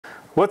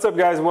What's up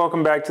guys,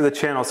 welcome back to the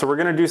channel. So we're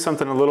gonna do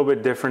something a little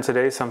bit different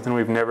today, something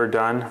we've never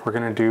done. We're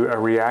gonna do a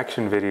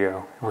reaction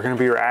video. We're gonna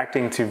be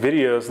reacting to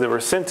videos that were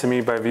sent to me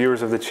by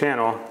viewers of the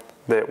channel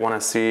that wanna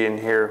see and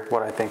hear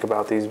what I think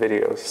about these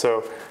videos.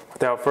 So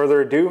without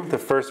further ado, the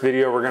first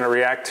video we're gonna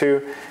react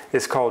to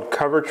is called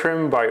Cover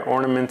Trim by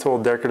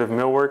Ornamental Decorative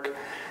Millwork.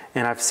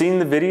 And I've seen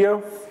the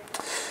video.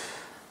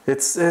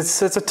 It's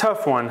a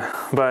tough one,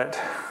 but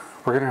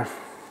we're gonna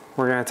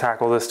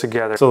tackle this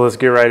together. So let's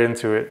get right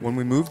into it. When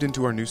we moved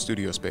into our new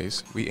studio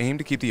space, we aim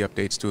to keep the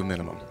updates to a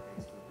minimum.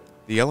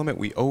 The element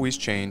we always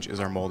change is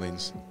our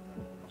moldings.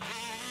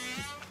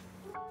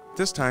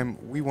 This time,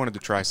 we wanted to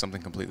try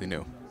something completely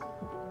new.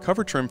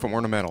 Cover Trim from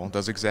Ornamental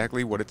does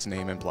exactly what its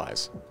name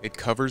implies. It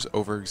covers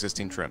over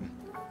existing trim.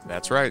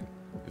 That's right,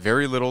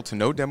 very little to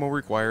no demo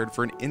required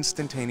for an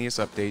instantaneous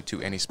update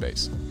to any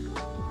space.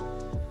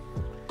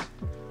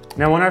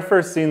 Now, when I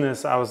first seen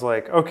this, I was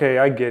like, okay,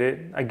 I get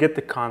it. I get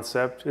the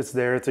concept. It's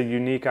there. It's a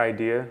unique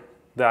idea.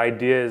 The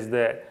idea is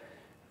that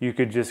you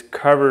could just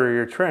cover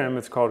your trim,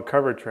 it's called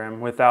cover trim,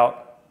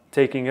 without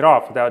taking it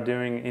off, without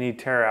doing any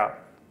tear out.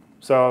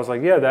 So I was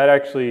like, yeah, that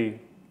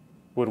actually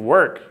would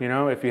work. You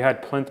know, if you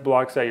had plinth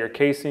blocks at your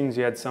casings,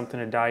 you had something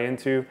to die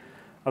into.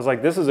 I was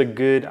like, this is a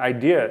good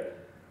idea.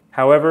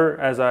 However,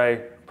 as I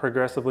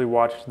progressively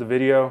watched the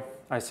video,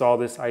 I saw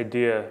this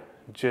idea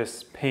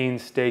just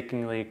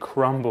painstakingly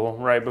crumble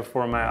right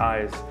before my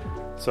eyes.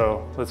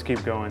 So let's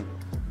keep going.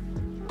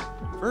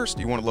 First,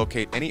 you want to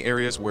locate any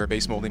areas where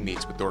base molding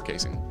meets with door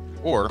casing,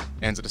 or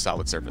ends at a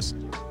solid surface.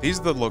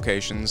 These are the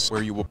locations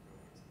where you will...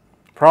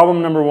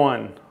 Problem number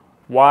one,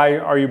 why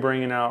are you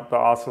bringing out the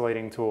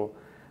oscillating tool?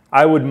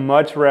 I would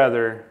much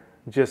rather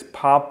just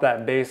pop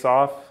that base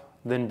off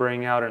than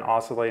bring out an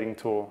oscillating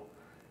tool.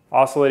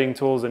 Oscillating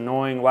tool is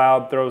annoying,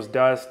 loud, throws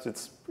dust.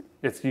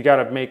 You got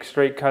to make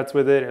straight cuts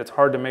with it. It's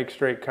hard to make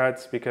straight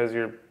cuts because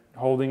you're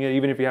holding it.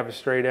 Even if you have a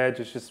straight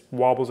edge, it just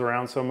wobbles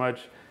around so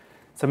much.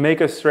 To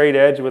make a straight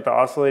edge with the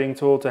oscillating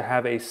tool, to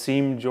have a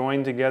seam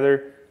joined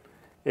together,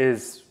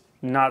 is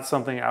not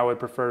something I would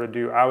prefer to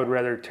do. I would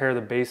rather tear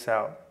the base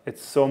out.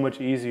 It's so much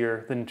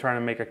easier than trying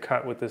to make a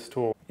cut with this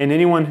tool. And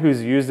anyone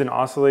who's used an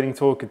oscillating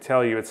tool could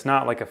tell you it's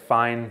not like a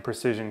fine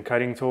precision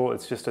cutting tool.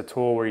 It's just a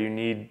tool where you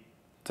need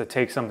to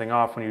take something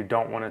off when you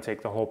don't want to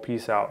take the whole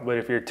piece out. But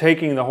if you're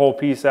taking the whole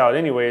piece out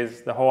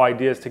anyways, the whole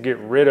idea is to get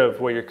rid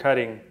of what you're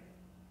cutting.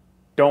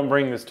 Don't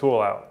bring this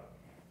tool out.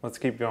 Let's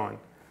keep going.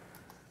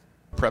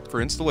 Prep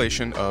for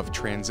installation of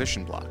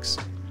transition blocks.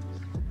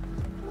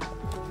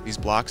 These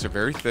blocks are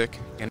very thick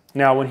and...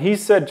 Now, when he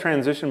said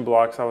transition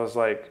blocks, I was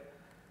like,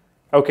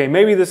 okay,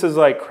 maybe this is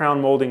like crown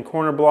molding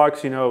corner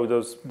blocks, you know,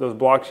 those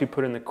blocks you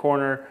put in the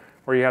corner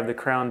where you have the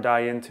crown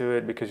die into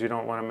it because you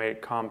don't want to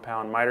make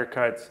compound miter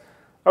cuts.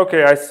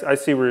 Okay, I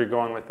see where you're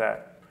going with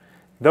that.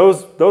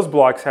 Those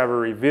blocks have a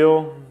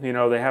reveal, you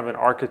know, they have an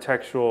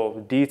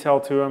architectural detail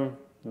to them.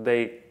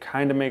 They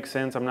kind of make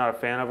sense. I'm not a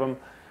fan of them,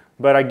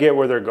 but I get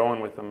where they're going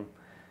with them.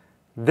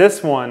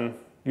 This one,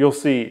 you'll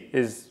see,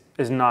 is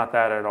not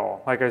that at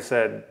all. Like I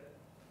said,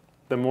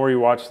 the more you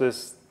watch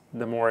this,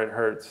 the more it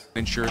hurts.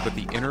 Ensure that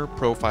the inner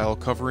profile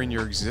covering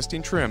your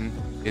existing trim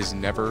is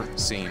never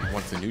seen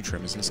once the new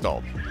trim is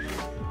installed.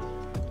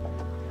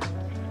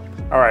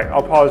 All right,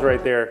 I'll pause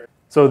right there.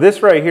 So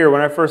this right here, when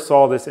I first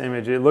saw this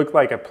image, it looked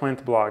like a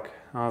plinth block.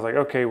 I was like,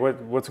 okay,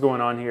 what's going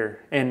on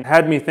here? And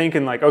had me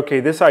thinking like, okay,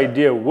 this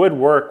idea would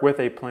work with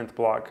a plinth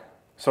block.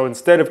 So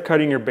instead of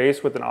cutting your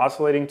base with an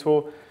oscillating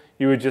tool,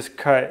 you would just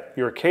cut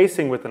your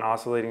casing with an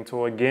oscillating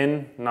tool.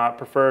 Again, not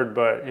preferred,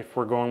 but if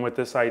we're going with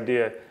this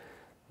idea,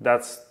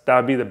 that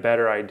would be the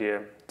better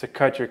idea. To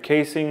cut your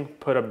casing,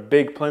 put a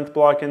big plinth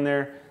block in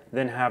there,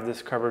 then have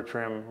this cover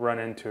trim run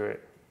into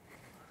it.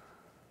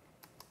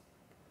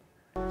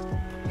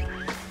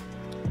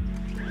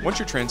 Once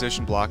your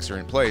transition blocks are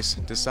in place,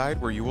 decide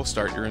where you will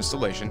start your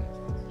installation,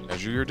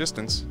 measure your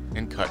distance,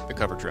 and cut the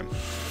cover trim.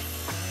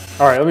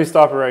 All right, let me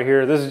stop it right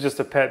here. This is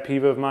just a pet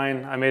peeve of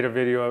mine. I made a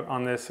video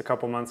on this a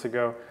couple months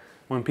ago.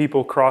 When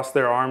people cross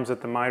their arms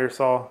at the miter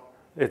saw,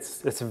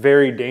 it's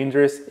very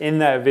dangerous. In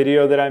that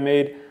video that I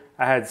made,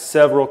 I had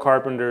several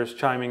carpenters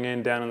chiming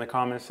in down in the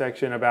comment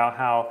section about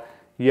how,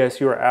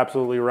 yes, you are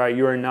absolutely right.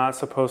 You are not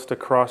supposed to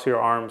cross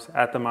your arms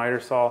at the miter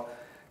saw.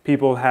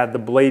 People had the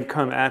blade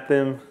come at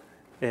them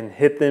and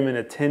hit them in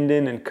a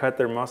tendon and cut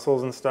their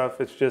muscles and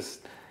stuff. It's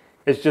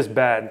just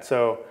bad.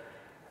 So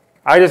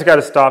I just got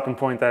to stop and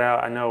point that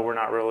out. I know we're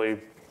not really,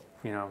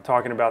 you know,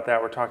 talking about that.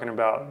 We're talking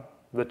about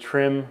the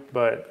trim,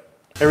 but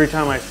every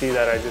time I see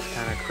that, I just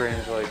kind of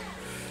cringe, like,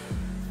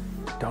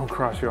 don't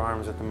cross your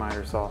arms at the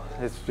miter saw.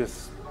 It's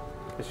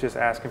just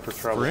asking for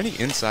trouble. For any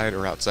inside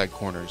or outside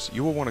corners,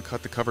 you will want to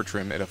cut the cover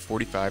trim at a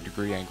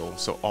 45-degree angle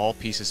so all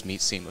pieces meet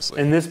seamlessly.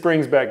 And this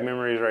brings back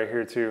memories right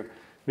here too,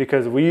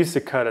 because we used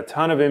to cut a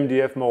ton of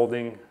MDF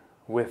molding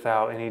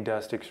without any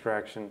dust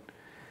extraction.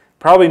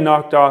 Probably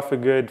knocked off a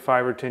good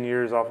 5 or 10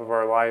 years off of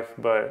our life,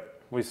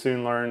 but we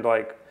soon learned,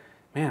 like,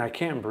 man, I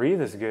can't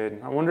breathe as good.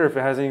 I wonder if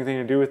it has anything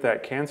to do with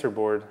that cancer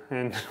board.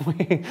 And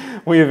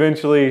we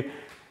eventually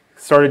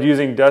started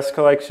using dust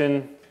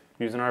collection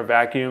using our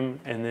vacuum,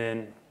 and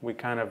then we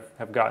kind of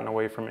have gotten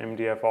away from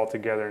MDF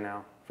altogether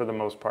now for the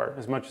most part,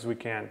 as much as we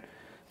can.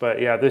 But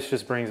yeah, this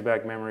just brings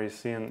back memories.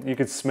 Seeing, you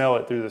could smell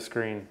it through the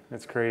screen.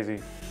 It's crazy.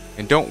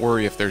 And don't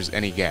worry if there's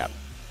any gap.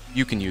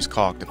 You can use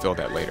caulk to fill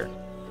that later.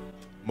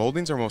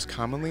 Moldings are most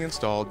commonly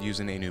installed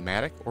using a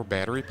pneumatic or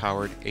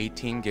battery-powered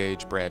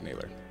 18-gauge brad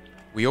nailer.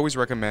 We always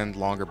recommend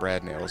longer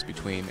brad nails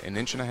between 1.5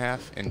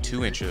 inches and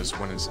 2 inches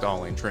when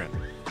installing trim.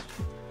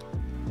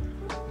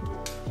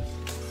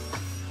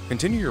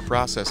 Continue your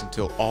process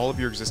until all of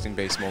your existing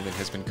base molding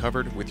has been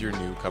covered with your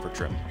new cover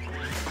trim.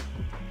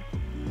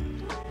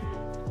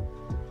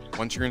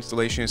 Once your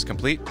installation is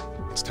complete,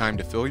 it's time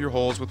to fill your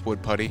holes with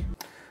wood putty.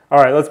 All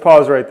right, let's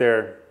pause right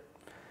there.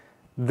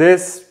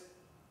 This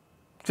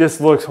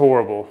just looks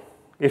horrible.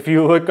 If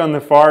you look on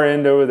the far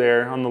end over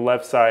there on the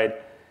left side,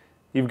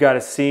 you've got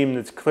a seam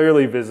that's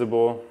clearly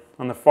visible.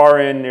 On the far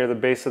end near the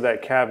base of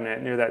that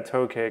cabinet, near that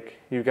toe kick,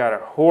 you've got a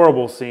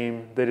horrible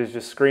seam that is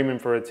just screaming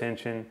for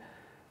attention.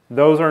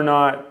 That's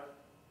not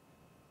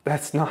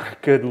a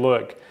good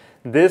look.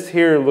 This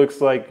here looks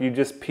like you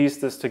just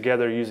pieced this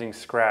together using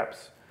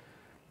scraps.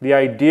 The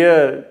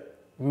idea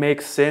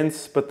makes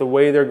sense, but the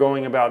way they're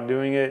going about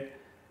doing it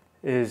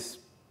just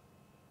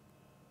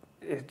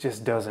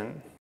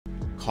doesn't.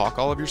 Caulk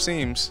all of your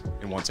seams,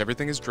 and once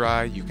everything is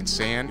dry, you can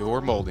sand your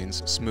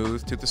moldings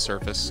smooth to the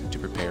surface to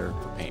prepare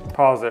for paint.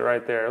 Pause it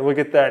right there. Look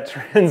at that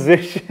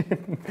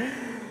transition.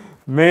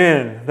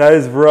 Man, that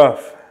is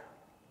rough.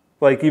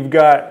 Like you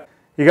got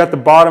the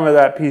bottom of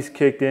that piece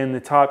kicked in, the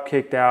top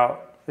kicked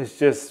out. It's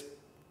just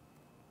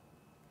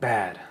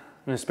bad.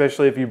 And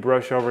especially if you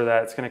brush over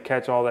that, it's going to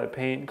catch all that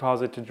paint and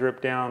cause it to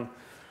drip down.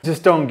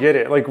 Just don't get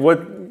it. Like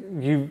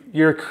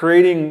you're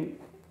creating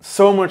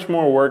so much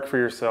more work for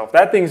yourself.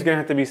 That thing's going to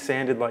have to be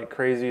sanded like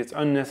crazy. It's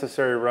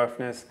unnecessary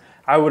roughness.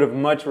 I would have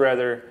much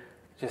rather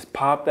just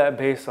popped that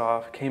base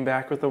off, came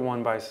back with a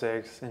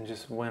 1x6 and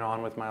just went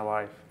on with my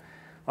life.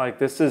 Like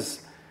this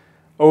is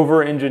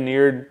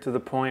over-engineered to the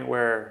point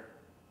where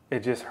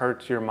it just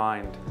hurts your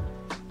mind.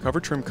 Cover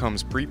trim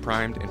comes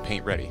pre-primed and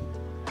paint ready.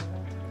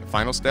 The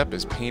final step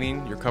is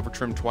painting your cover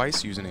trim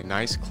twice using a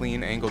nice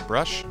clean angled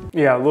brush.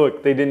 Yeah,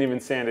 look, they didn't even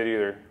sand it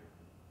either.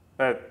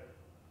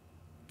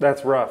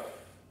 That's rough.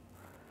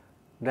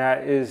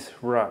 That is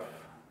rough.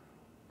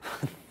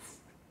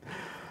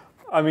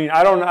 I mean,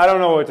 I don't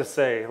know what to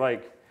say.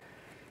 Like,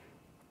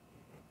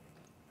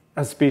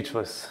 I'm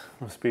speechless.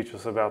 I'm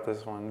speechless about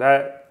this one.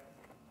 That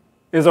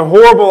is a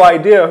horrible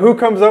idea. Who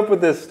comes up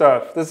with this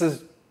stuff? This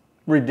is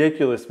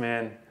ridiculous,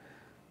 man.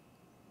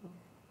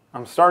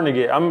 I'm starting to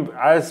get,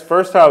 at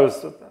first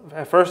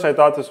I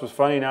thought this was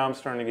funny, now I'm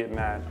starting to get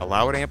mad.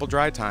 Allow it ample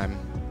dry time,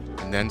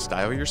 and then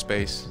style your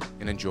space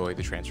and enjoy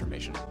the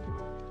transformation.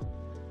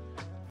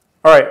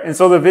 All right, and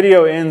so the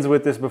video ends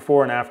with this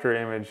before and after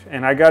image,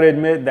 and I gotta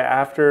admit the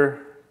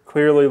after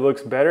clearly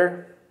looks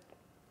better.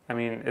 I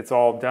mean, it's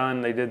all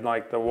done. They did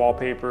like the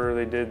wallpaper,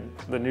 they did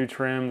the new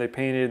trim, they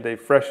painted, they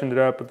freshened it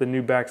up with the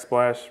new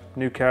backsplash,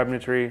 new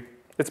cabinetry.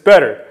 It's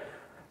better,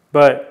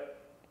 but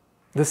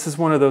this is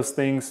one of those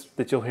things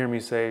that you'll hear me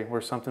say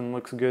where something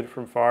looks good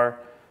from far,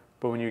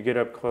 but when you get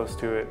up close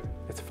to it,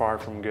 it's far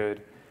from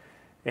good.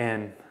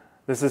 And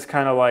this is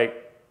kind of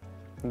like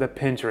the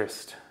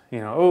Pinterest. You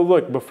know, oh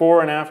look,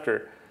 before and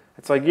after.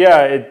 It's like,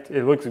 yeah,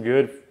 it looks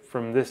good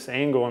from this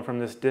angle and from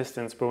this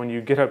distance, but when you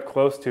get up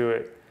close to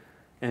it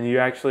and you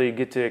actually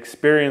get to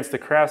experience the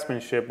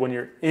craftsmanship when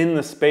you're in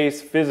the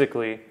space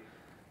physically,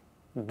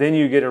 then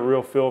you get a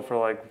real feel for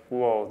like,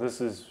 whoa, this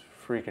is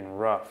freaking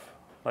rough.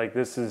 Like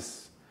this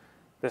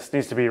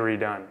needs to be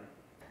redone.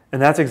 And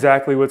that's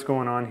exactly what's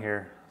going on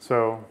here.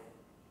 So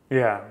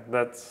yeah,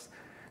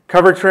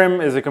 cover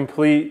trim is a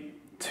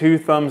complete 2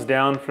 thumbs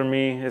down for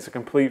me. It's a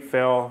complete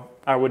fail.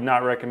 I would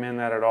not recommend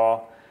that at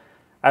all.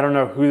 I don't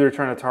know who they're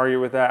trying to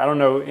target with that. I don't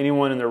know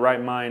anyone in their right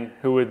mind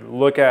who would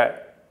look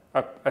at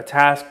a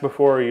task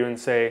before you and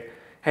say,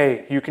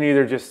 hey, you can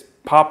either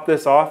just pop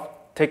this off,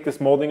 take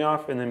this molding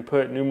off, and then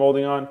put new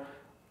molding on,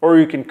 or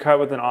you can cut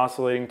with an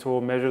oscillating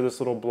tool, measure this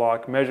little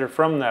block, measure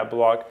from that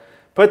block,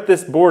 put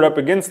this board up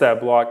against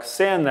that block,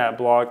 sand that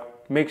block,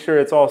 make sure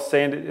it's all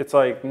sanded. It's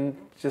like,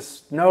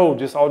 I'll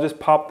just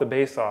pop the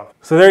base off.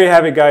 So there you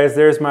have it, guys.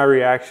 There's my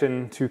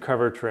reaction to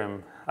cover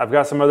trim. I've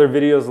got some other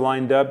videos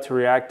lined up to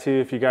react to.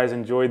 If you guys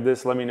enjoyed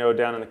this, let me know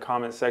down in the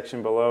comment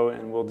section below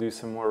and we'll do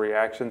some more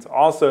reactions.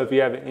 Also, if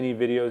you have any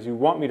videos you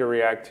want me to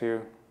react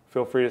to,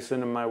 feel free to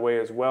send them my way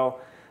as well.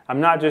 I'm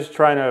not just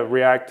trying to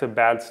react to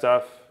bad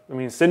stuff. I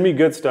mean, send me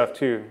good stuff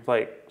too,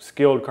 like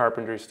skilled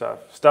carpentry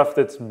stuff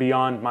that's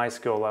beyond my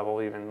skill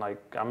level even. Like,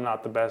 I'm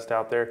not the best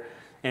out there.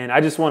 And I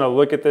just want to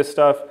look at this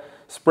stuff,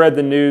 spread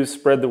the news,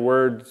 spread the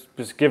word,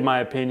 just give my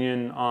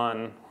opinion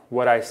on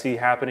what I see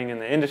happening in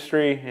the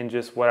industry and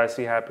just what I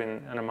see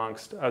happening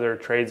amongst other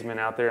tradesmen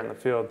out there in the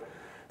field.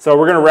 So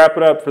we're gonna wrap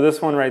it up for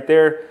this one right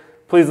there.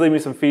 Please leave me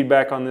some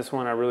feedback on this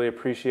one. I really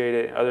appreciate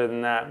it. Other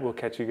than that, we'll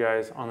catch you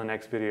guys on the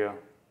next video.